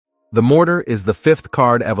The Mortar is the 5th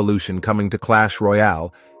card evolution coming to Clash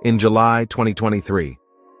Royale in July 2023.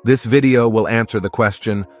 This video will answer the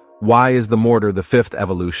question, why is the Mortar the 5th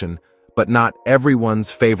evolution, but not everyone's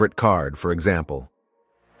favorite card, for example?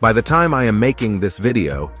 By the time I am making this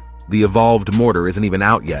video, the evolved Mortar isn't even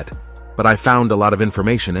out yet, but I found a lot of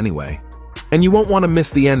information anyway. And you won't want to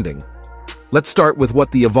miss the ending. Let's start with what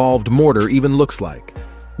the evolved Mortar even looks like.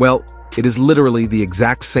 Well, it is literally the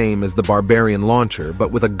exact same as the Barbarian launcher,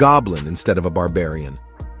 but with a goblin instead of a barbarian.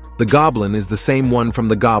 The goblin is the same one from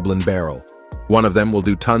the goblin barrel. One of them will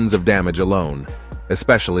do tons of damage alone,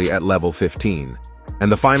 especially at level 15.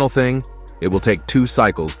 And the final thing, it will take 2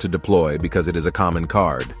 cycles to deploy because it is a common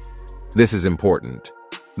card. This is important.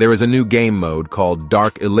 There is a new game mode called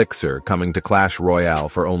Dark Elixir coming to Clash Royale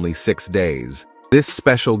for only 6 days. This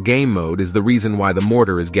special game mode is the reason why the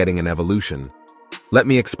Mortar is getting an evolution. Let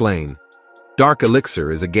me explain. Dark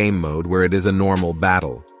Elixir is a game mode where it is a normal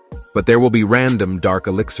battle, but there will be random Dark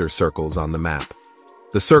Elixir circles on the map.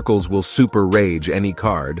 The circles will super rage any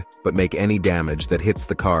card, but make any damage that hits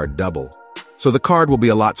the card double. So the card will be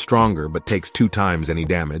a lot stronger but takes 2 times any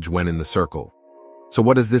damage when in the circle. So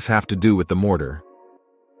what does this have to do with the Mortar?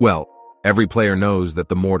 Well, every player knows that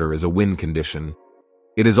the Mortar is a win condition.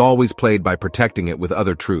 It is always played by protecting it with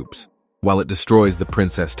other troops, while it destroys the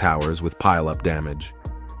princess towers with pile-up damage.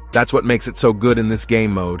 That's what makes it so good in this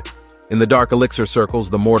game mode. In the Dark Elixir circles,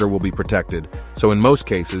 the Mortar will be protected, so in most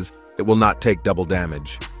cases, it will not take double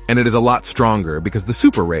damage. And it is a lot stronger because the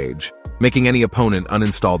Super Rage, making any opponent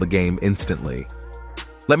uninstall the game instantly.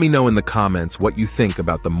 Let me know in the comments what you think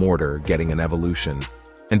about the Mortar getting an evolution.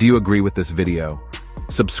 And do you agree with this video?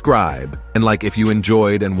 Subscribe, and like if you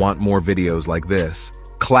enjoyed and want more videos like this.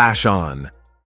 Clash on!